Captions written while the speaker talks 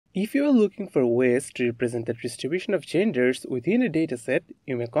If you are looking for ways to represent the distribution of genders within a dataset,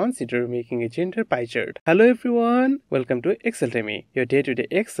 you may consider making a gender pie chart. Hello everyone, welcome to Exceldemy, your day-to-day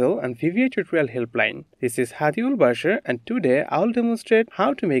Excel and VBA tutorial helpline. This is Hadi Bashar, and today I will demonstrate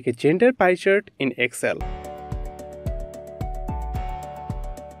how to make a gender pie chart in Excel.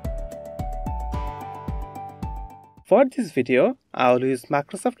 For this video, I will use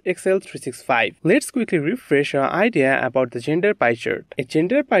Microsoft Excel 365. Let's quickly refresh our idea about the gender pie chart. A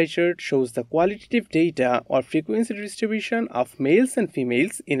gender pie chart shows the qualitative data or frequency distribution of males and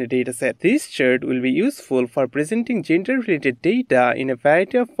females in a dataset. This chart will be useful for presenting gender-related data in a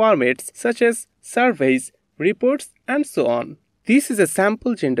variety of formats such as surveys, reports, and so on. This is a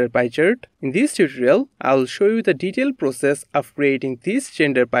sample gender pie chart. In this tutorial, I will show you the detailed process of creating this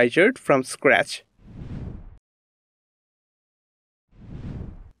gender pie chart from scratch.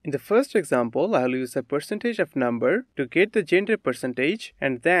 In the first example, I will use a percentage of number to get the gender percentage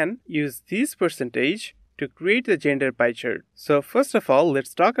and then use this percentage to create the gender pie chart. So first of all,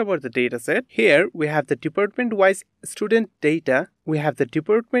 let's talk about the dataset. Here we have the department-wise student data. We have the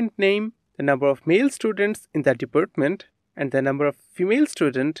department name, the number of male students in that department, and the number of female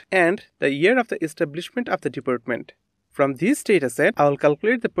students, and the year of the establishment of the department. From this dataset, I will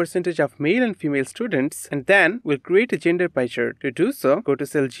calculate the percentage of male and female students and then we'll create a gender pie chart. To do so, go to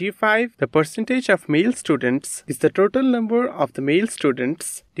cell G5. The percentage of male students is the total number of the male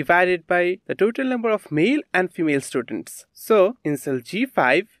students divided by the total number of male and female students. So, in cell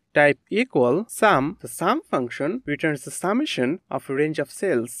G5, type equal sum. The sum function returns the summation of a range of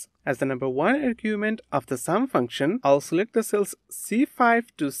cells. As the number one argument of the sum function, I'll select the cells C5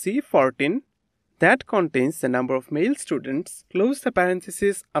 to C14 that contains the number of male students, close the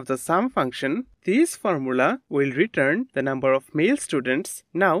parenthesis of the sum function. This formula will return the number of male students.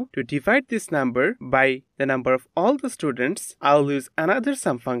 Now, to divide this number by the number of all the students, I'll use another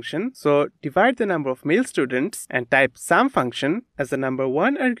sum function. So, divide the number of male students and type sum function. As the number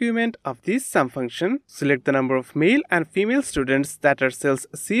one argument of this sum function, select the number of male and female students that are cells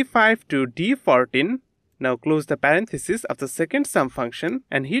C5 to D14. Now close the parenthesis of the second sum function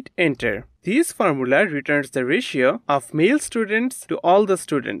and hit enter. This formula returns the ratio of male students to all the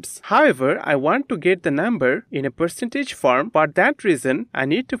students. However, I want to get the number in a percentage form. For that reason, I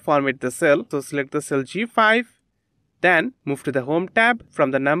need to format the cell. So select the cell G5. Then move to the Home tab. From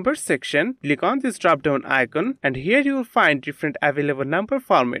the Numbers section, click on this drop-down icon and here you will find different available number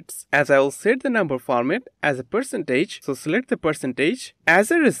formats. As I will set the number format as a percentage, so select the percentage. As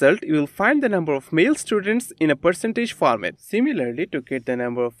a result, you will find the number of male students in a percentage format. Similarly, to get the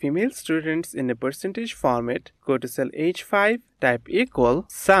number of female students in a percentage format, go to cell H5, type equal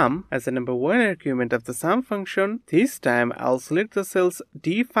sum as the number one argument of the sum function. This time I'll select the cells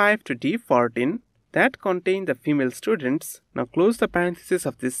D5 to D14 that contain the female students. Now close the parenthesis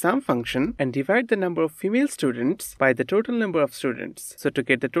of this sum function and divide the number of female students by the total number of students. So to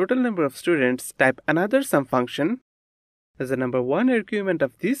get the total number of students, type another sum function. As the number one argument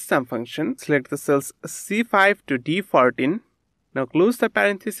of this sum function, select the cells C5 to D14. Now close the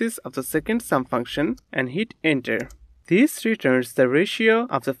parenthesis of the second sum function and hit enter. This returns the ratio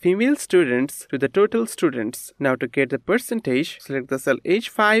of the female students to the total students. Now to get the percentage, select the cell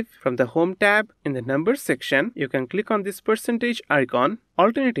H5 from the Home tab. In the Numbers section, you can click on this percentage icon.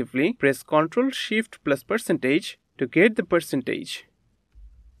 Alternatively, press Ctrl+Shift plus percentage to get the percentage.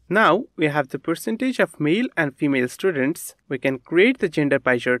 Now we have the percentage of male and female students. We can create the gender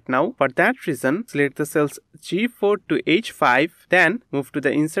pie chart now. For that reason, select the cells G4 to H5. Then move to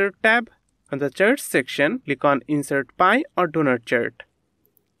the Insert tab. On the Charts section, click on Insert Pie or Donut Chart.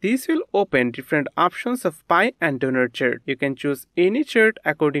 This will open different options of pie and donut chart. You can choose any chart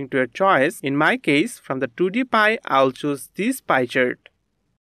according to your choice. In my case, from the 2D pie, I'll choose this pie chart.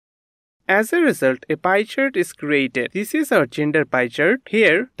 As a result, a pie chart is created. This is our gender pie chart.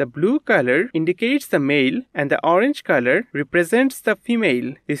 Here, the blue color indicates the male and the orange color represents the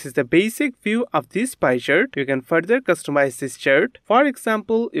female. This is the basic view of this pie chart. You can further customize this chart. For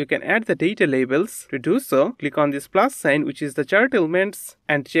example, you can add the data labels. To do so, click on this plus sign, which is the chart elements,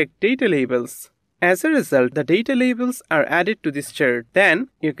 and check data labels. As a result, the data labels are added to this chart. Then,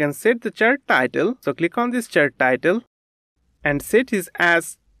 you can set the chart title. So click on this chart title and set it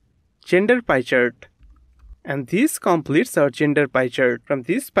as gender pie chart. And this completes our gender pie chart. From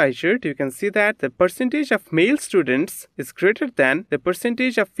this pie chart, you can see that the percentage of male students is greater than the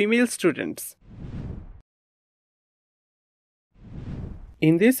percentage of female students.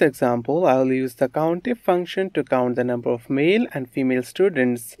 In this example, I will use the COUNTIF function to count the number of male and female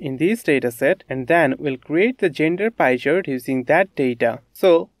students in this dataset, and then we'll create the gender pie chart using that data.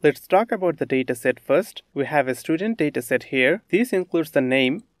 So let's talk about the dataset first. We have a student dataset here. This includes the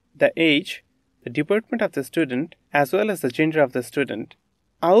name, the age, the department of the student, as well as the gender of the student.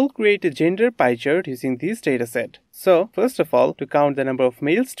 I will create a gender pie chart using this dataset. So, first of all, to count the number of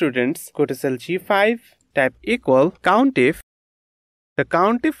male students, go to cell G5, type equal COUNTIF. The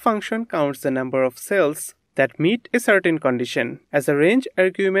COUNTIF function counts the number of cells that meet a certain condition. As a range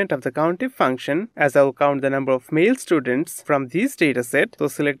argument of the COUNTIF function, as I will count the number of male students from this dataset, so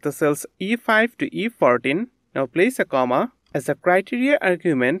select the cells E5 to E14. Now place a comma. As a criteria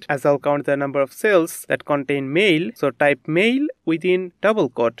argument, as I'll count the number of cells that contain male, so type male within double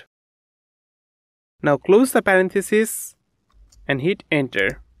quote. Now close the parenthesis and hit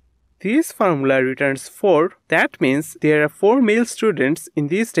enter. This formula returns 4. That means there are 4 male students in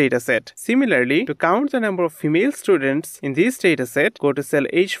this dataset. Similarly, to count the number of female students in this dataset, go to cell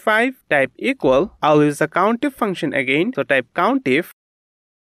H5, type equal. I'll use the COUNTIF function again, so type COUNTIF.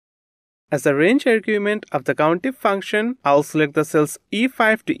 As a range argument of the COUNTIF function, I'll select the cells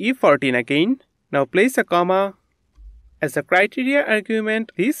E5 to E14 again. Now place a comma. As a criteria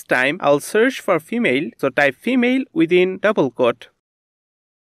argument, this time I'll search for female, so type female within double quote.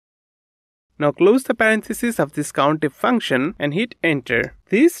 Now close the parenthesis of this COUNTIF function and hit enter.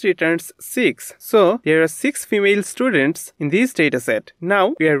 This returns 6. So there are 6 female students in this dataset.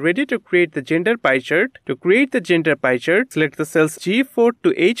 Now we are ready to create the gender pie chart. To create the gender pie chart, select the cells G4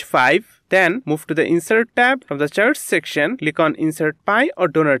 to H5. Then move to the Insert tab. From the Charts section, click on Insert Pie or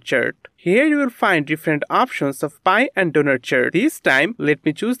Donut Chart. Here you will find different options of pie and donut chart. This time, let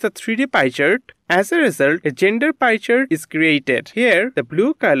me choose the 3D pie chart. As a result, a gender pie chart is created. Here, the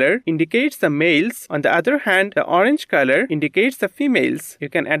blue color indicates the males. On the other hand, the orange color indicates the females. You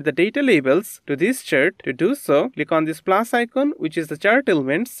can add the data labels to this chart. To do so, click on this plus icon, which is the chart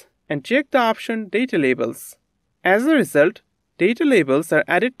elements, and check the option Data Labels. As a result, data labels are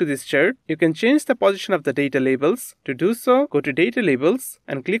added to this chart. You can change the position of the data labels. To do so, go to Data Labels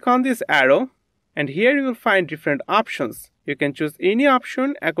and click on this arrow. And here you will find different options. You can choose any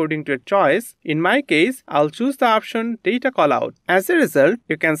option according to your choice. In my case, I'll choose the option Data Callout. As a result,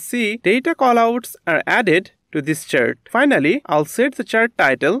 you can see data callouts are added to this chart. Finally, I'll set the chart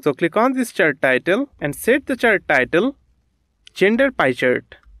title. So click on this chart title and set the chart title Gender Pie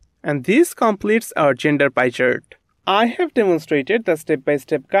Chart. And this completes our gender pie chart. I have demonstrated the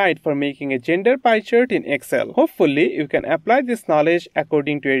step-by-step guide for making a gender pie chart in Excel. Hopefully, you can apply this knowledge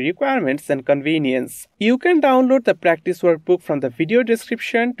according to your requirements and convenience. You can download the practice workbook from the video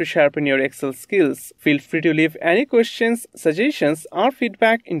description to sharpen your Excel skills. Feel free to leave any questions, suggestions, or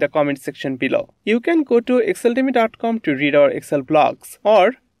feedback in the comment section below. You can go to exceldemy.com to read our Excel blogs,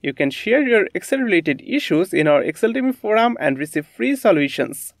 or you can share your Excel-related issues in our Exceldemy forum and receive free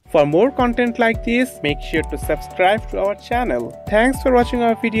solutions. For more content like this, make sure to subscribe to our channel. Thanks for watching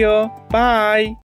our video. Bye!